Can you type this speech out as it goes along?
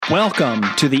Welcome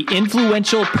to the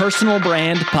Influential Personal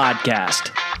Brand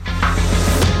Podcast.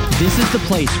 This is the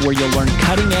place where you'll learn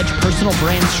cutting-edge personal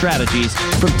brand strategies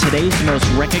from today's most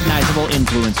recognizable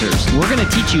influencers. We're going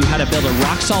to teach you how to build a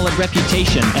rock-solid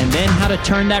reputation and then how to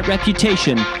turn that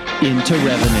reputation into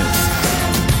revenue.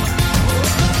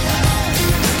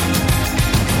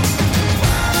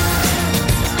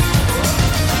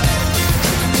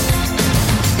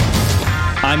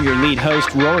 I'm your lead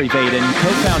host, Rory Vaden,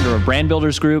 co-founder of Brand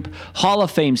Builders Group, Hall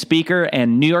of Fame speaker,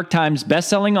 and New York Times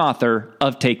bestselling author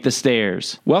of Take the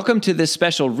Stairs. Welcome to this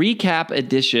special recap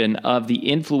edition of the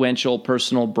Influential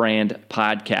Personal Brand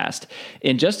Podcast.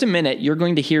 In just a minute, you're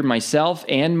going to hear myself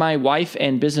and my wife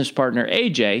and business partner,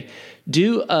 AJ,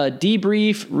 do a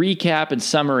debrief, recap, and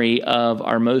summary of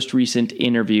our most recent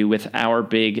interview with our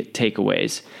big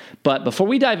takeaways. But before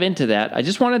we dive into that, I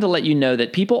just wanted to let you know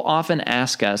that people often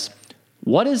ask us,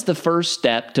 what is the first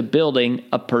step to building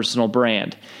a personal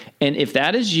brand? And if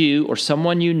that is you or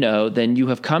someone you know, then you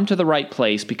have come to the right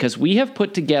place because we have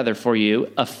put together for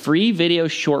you a free video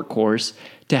short course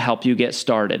to help you get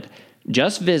started.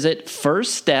 Just visit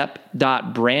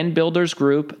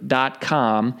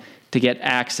firststep.brandbuildersgroup.com to get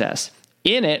access.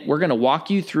 In it, we're going to walk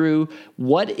you through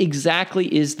what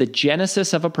exactly is the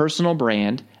genesis of a personal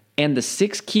brand and the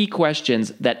 6 key questions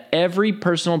that every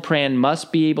personal brand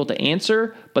must be able to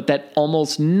answer, but that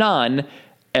almost none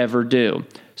ever do.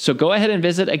 So go ahead and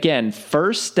visit, again,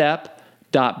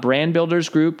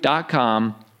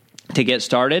 firststep.brandbuildersgroup.com to get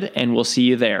started, and we'll see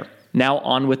you there. Now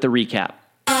on with the recap.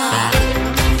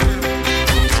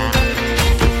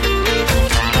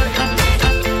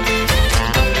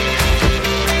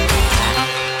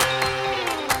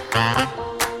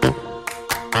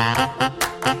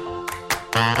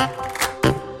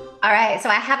 All right, so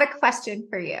I have a question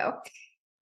for you.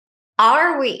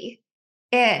 Are we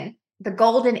in the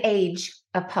golden age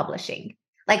of publishing?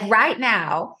 Like right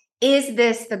now, is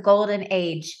this the golden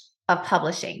age of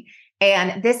publishing?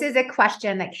 And this is a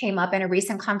question that came up in a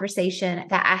recent conversation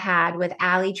that I had with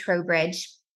Allison Trowbridge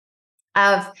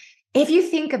of, if you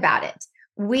think about it,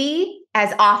 we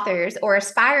as authors or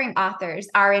aspiring authors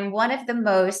are in one of the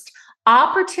most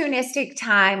opportunistic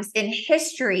times in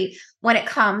history when it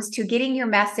comes to getting your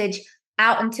message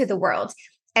out into the world.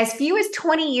 As few as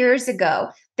 20 years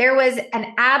ago, there was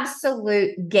an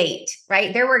absolute gate,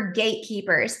 right? There were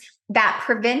gatekeepers that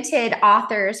prevented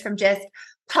authors from just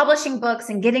publishing books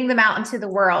and getting them out into the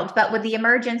world. But with the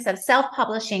emergence of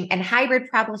self-publishing and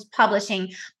hybrid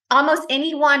publishing, almost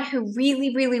anyone who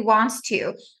really, really wants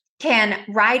to can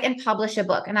write and publish a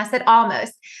book. And I said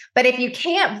almost. But if you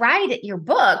can't write your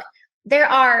book, there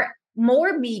are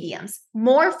more mediums,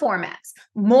 more formats,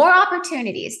 more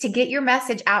opportunities to get your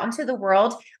message out into the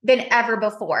world than ever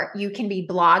before. You can be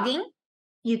blogging.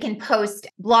 You can post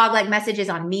blog-like messages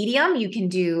on Medium. You can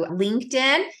do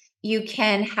LinkedIn. You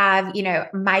can have,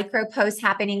 micro posts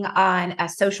happening on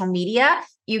social media.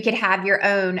 You could have your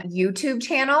own YouTube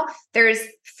channel. There's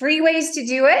free ways to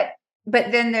do it,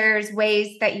 but then there's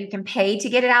ways that you can pay to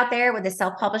get it out there with the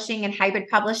self-publishing and hybrid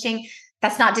publishing.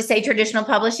 That's not to say traditional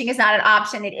publishing is not an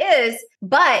option. It is.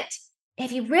 But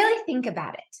if you really think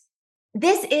about it,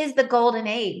 this is the golden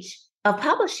age of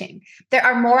publishing. There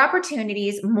are more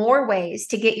opportunities, more ways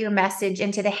to get your message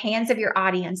into the hands of your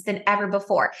audience than ever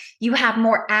before. You have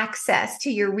more access to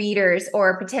your readers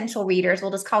or potential readers, we'll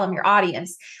just call them your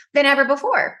audience, than ever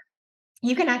before.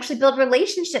 You can actually build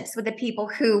relationships with the people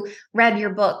who read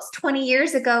your books. 20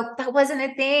 years ago, that wasn't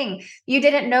a thing. You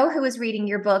didn't know who was reading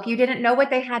your book. You didn't know what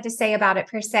they had to say about it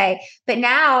per se. But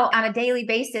now on a daily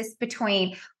basis,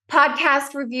 between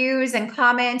podcast reviews and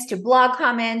comments to blog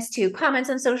comments to comments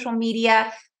on social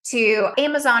media to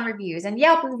Amazon reviews and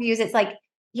Yelp reviews, it's like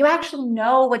you actually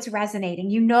know what's resonating.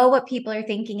 You know what people are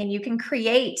thinking, and you can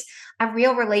create a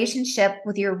real relationship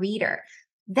with your reader.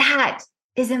 That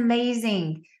is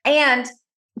amazing. And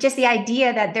just the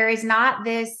idea that there is not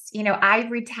this,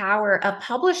 ivory tower of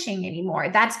publishing anymore.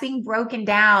 That's being broken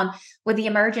down with the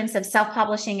emergence of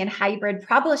self-publishing and hybrid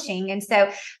publishing. And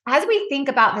so as we think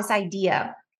about this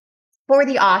idea for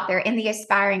the author and the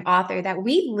aspiring author, that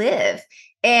we live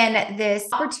in this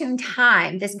opportune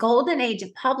time, this golden age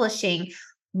of publishing,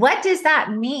 what does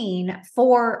that mean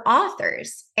for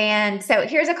authors? And so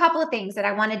here's a couple of things that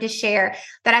I wanted to share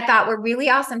that I thought were really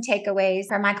awesome takeaways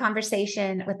from my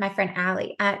conversation with my friend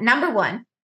Allie. Number one,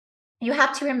 you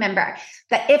have to remember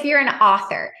that if you're an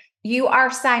author, you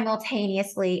are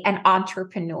simultaneously an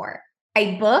entrepreneur.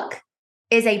 A book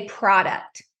is a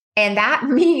product. And that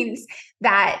means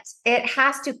that it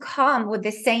has to come with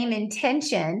the same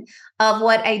intention of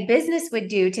what a business would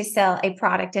do to sell a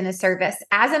product and a service.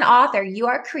 As an author, you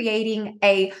are creating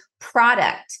a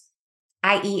product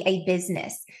i.e. a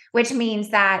business, which means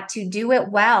that to do it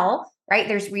well, right?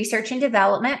 There's research and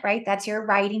development, right? That's your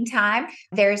writing time.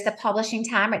 There's the publishing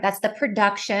time, right? That's the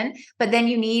production. But then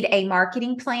you need a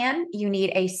marketing plan. You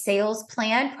need a sales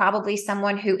plan, probably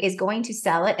someone who is going to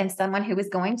sell it and someone who is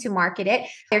going to market it.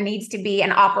 There needs to be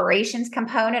an operations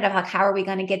component of like, how are we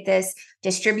going to get this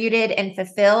distributed and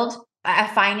fulfilled? A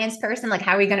finance person, like,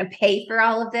 how are we going to pay for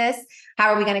all of this?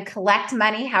 How are we going to collect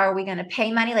money? How are we going to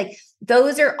pay money? Like,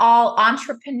 those are all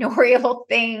entrepreneurial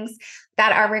things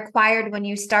that are required when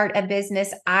you start a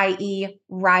business, i.e.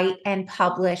 write and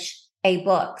publish a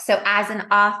book. So as an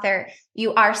author,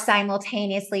 you are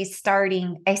simultaneously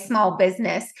starting a small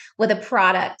business with a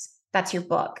product. That's your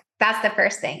book. That's the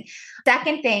first thing.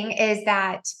 Second thing is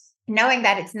that knowing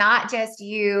that it's not just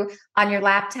you on your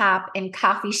laptop in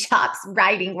coffee shops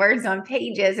writing words on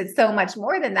pages, it's so much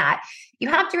more than that. You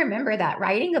have to remember that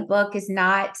writing a book is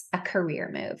not a career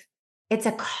move. It's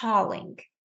a calling.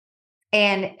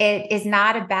 And it is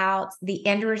not about the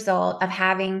end result of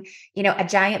having, a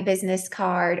giant business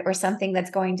card or something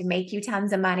that's going to make you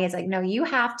tons of money. It's like, no, you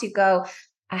have to go,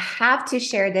 I have to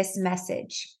share this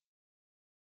message.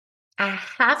 I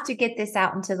have to get this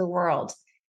out into the world.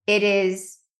 It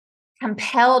is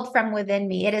compelled from within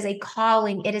me. It is a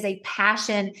calling. It is a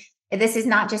passion. This is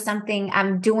not just something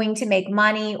I'm doing to make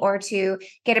money or to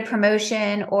get a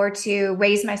promotion or to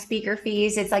raise my speaker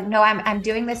fees. It's like, no, I'm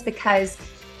doing this because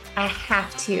I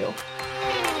have to.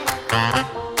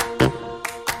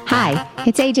 Hi,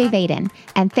 it's AJ Vaden,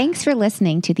 and thanks for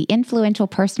listening to the Influential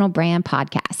Personal Brand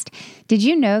Podcast. Did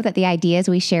you know that the ideas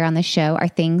we share on the show are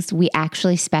things we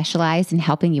actually specialize in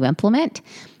helping you implement?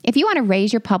 If you want to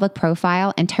raise your public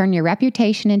profile and turn your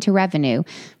reputation into revenue,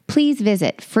 please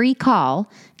visit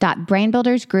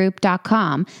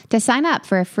freecall.brandbuildersgroup.com to sign up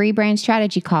for a free brand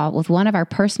strategy call with one of our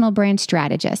personal brand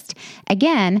strategists.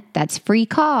 Again, that's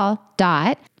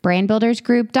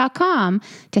freecall.brandbuildersgroup.com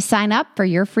to sign up for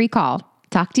your free call.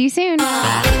 Talk to you soon.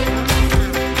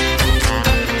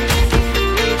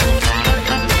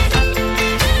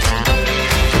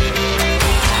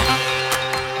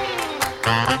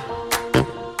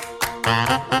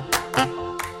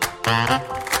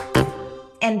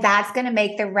 And that's going to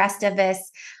make the rest of us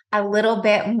a little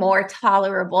bit more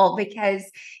tolerable because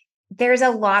there's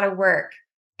a lot of work.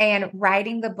 And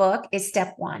writing the book is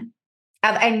step one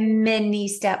of a many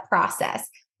step process.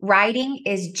 Writing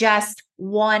is just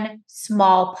one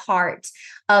small part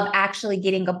of actually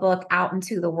getting a book out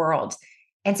into the world.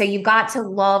 And so you've got to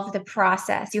love the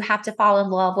process. You have to fall in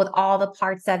love with all the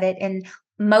parts of it. And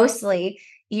mostly,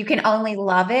 you can only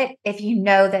love it if you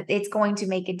know that it's going to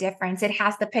make a difference. It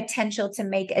has the potential to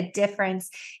make a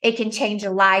difference. It can change a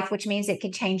life, which means it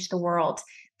can change the world.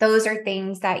 Those are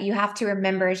things that you have to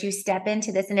remember as you step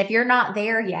into this. And if you're not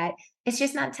there yet, it's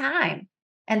just not time.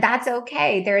 And that's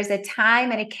okay. There is a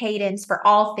time and a cadence for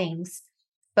all things.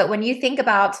 But when you think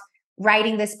about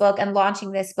writing this book and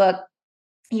launching this book,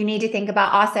 you need to think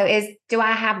about also do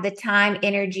I have the time,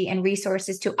 energy, and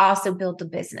resources to also build a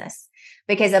business?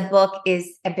 Because a book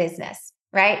is a business,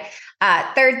 right?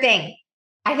 Third thing,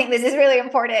 I think this is really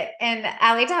important. And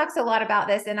Ali talks a lot about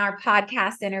this in our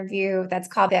podcast interview that's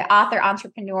called the Author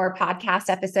Entrepreneur Podcast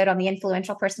episode on the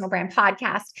Influential Personal Brand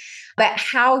Podcast. But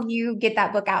how you get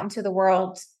that book out into the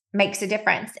world makes a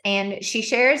difference. And she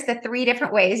shares the 3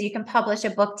 different ways you can publish a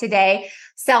book today: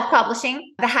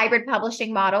 self-publishing, the hybrid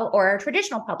publishing model, or a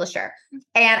traditional publisher.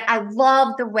 And I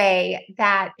love the way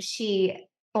that she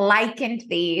likened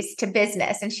these to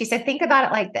business. And she said, think about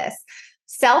it like this.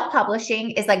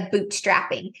 Self-publishing is like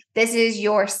bootstrapping. This is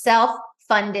your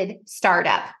self-funded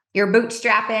startup. You're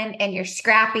bootstrapping and you're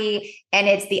scrappy, and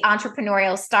it's the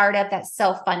entrepreneurial startup that's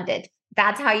self-funded.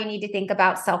 That's how you need to think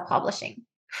about self-publishing.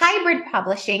 Hybrid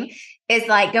publishing is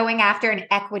like going after an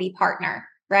equity partner,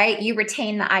 right? You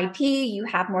retain the IP, you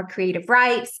have more creative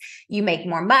rights, you make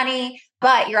more money,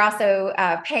 but you're also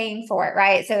paying for it,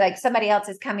 right? So like somebody else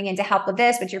is coming in to help with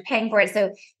this, but you're paying for it.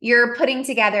 So you're putting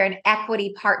together an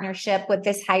equity partnership with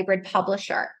this hybrid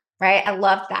publisher, right? I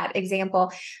love that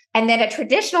example. And then a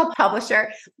traditional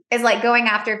publisher is like going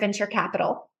after venture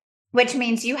capital, which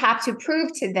means you have to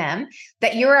prove to them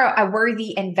that you're a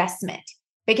worthy investment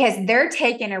because they're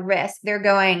taking a risk. They're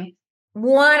going,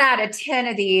 1 out of 10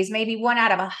 of these, maybe 1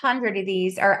 out of 100 of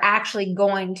these are actually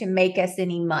going to make us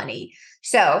any money.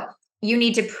 So you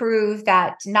need to prove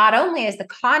that not only is the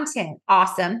content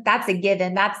awesome, that's a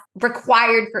given, that's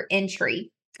required for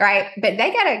entry, right? But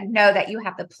they got to know that you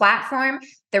have the platform,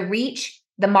 the reach,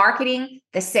 the marketing,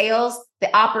 the sales,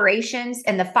 the operations,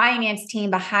 and the finance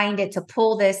team behind it to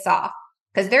pull this off.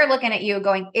 because they're looking at you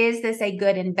going, is this a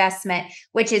good investment?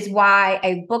 Which is why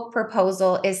a book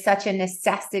proposal is such a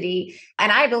necessity.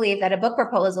 And I believe that a book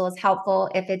proposal is helpful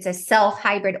if it's a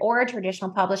self-hybrid or a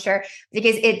traditional publisher,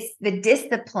 because it's the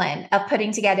discipline of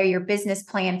putting together your business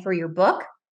plan for your book.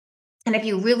 And if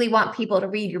you really want people to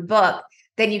read your book,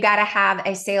 then you got to have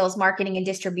a sales, marketing, and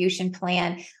distribution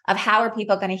plan of how are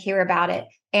people going to hear about it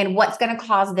and what's going to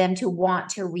cause them to want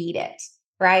to read it,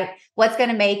 right? What's going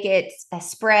to make it a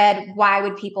spread? Why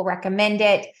would people recommend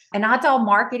it? And that's all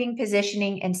marketing,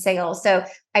 positioning, and sales. So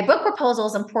a book proposal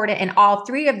is important in all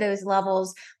three of those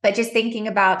levels, but just thinking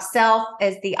about self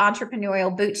as the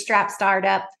entrepreneurial bootstrap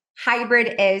startup,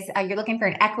 hybrid is you're looking for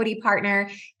an equity partner,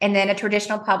 and then a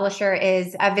traditional publisher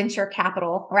is a venture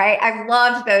capital, right? I've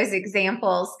loved those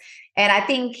examples. And I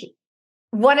think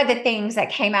one of the things that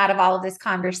came out of all of this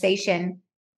conversation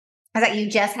is that you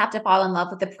just have to fall in love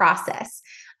with the process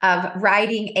of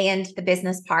writing and the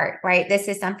business part, right? This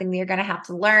is something that you're going to have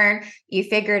to learn. You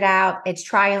figure it out. It's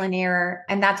trial and error.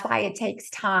 And that's why it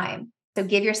takes time. So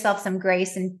give yourself some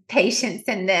grace and patience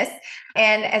in this.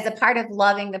 And as a part of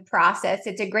loving the process,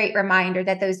 it's a great reminder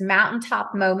that those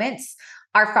mountaintop moments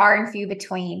are far and few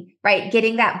between, right?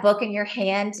 Getting that book in your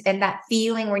hand and that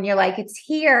feeling when you're like, it's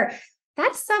here,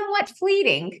 that's somewhat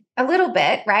fleeting a little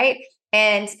bit, right?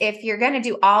 And if you're going to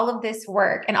do all of this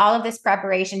work and all of this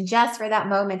preparation just for that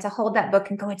moment to hold that book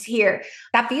and go, it's here,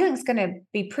 that feeling's going to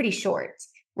be pretty short.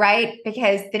 Right?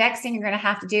 Because the next thing you're going to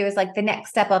have to do is like the next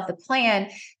step of the plan.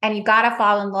 And you got to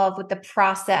fall in love with the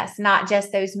process, not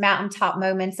just those mountaintop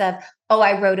moments of, oh,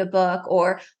 I wrote a book,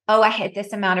 or, oh, I hit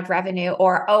this amount of revenue,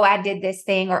 or, oh, I did this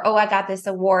thing, or, oh, I got this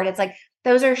award. It's like,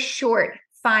 those are short,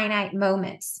 finite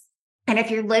moments. And if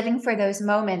you're living for those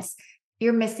moments,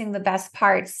 you're missing the best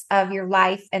parts of your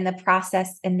life and the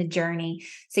process and the journey.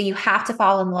 So you have to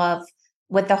fall in love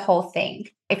with the whole thing.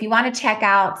 If you want to check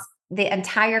out the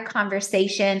entire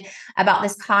conversation about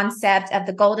this concept of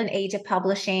the golden age of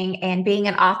publishing and being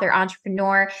an author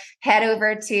entrepreneur, head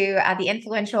over to the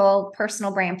Influential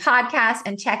Personal Brand podcast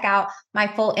and check out my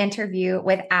full interview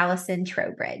with Allison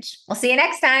Trowbridge. We'll see you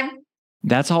next time.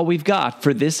 That's all we've got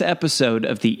for this episode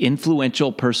of the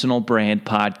Influential Personal Brand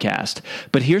Podcast.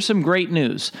 But here's some great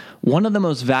news. One of the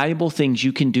most valuable things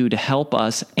you can do to help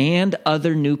us and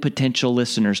other new potential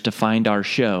listeners to find our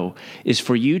show is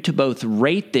for you to both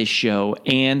rate this show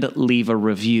and leave a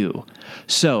review.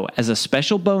 So, as a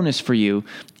special bonus for you,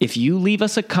 if you leave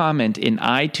us a comment in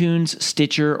iTunes,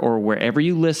 Stitcher, or wherever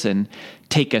you listen,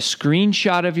 take a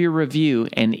screenshot of your review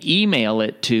and email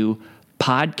it to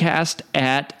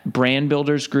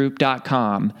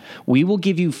podcast@brandbuildersgroup.com. We will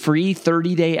give you free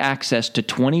 30-day access to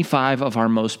 25 of our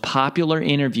most popular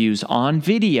interviews on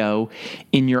video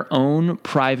in your own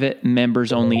private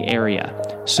members-only area.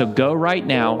 So go right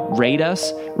now, rate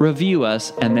us, review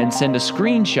us, and then send a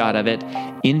screenshot of it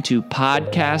into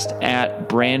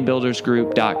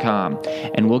podcast@brandbuildersgroup.com.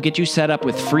 And we'll get you set up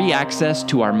with free access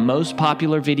to our most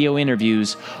popular video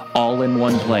interviews all in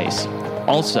one place.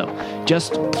 Also,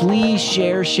 just please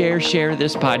share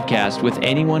this podcast with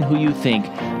anyone who you think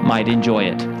might enjoy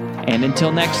it. And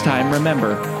until next time,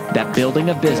 remember that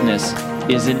building a business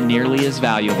isn't nearly as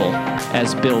valuable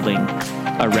as building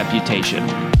a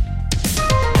reputation.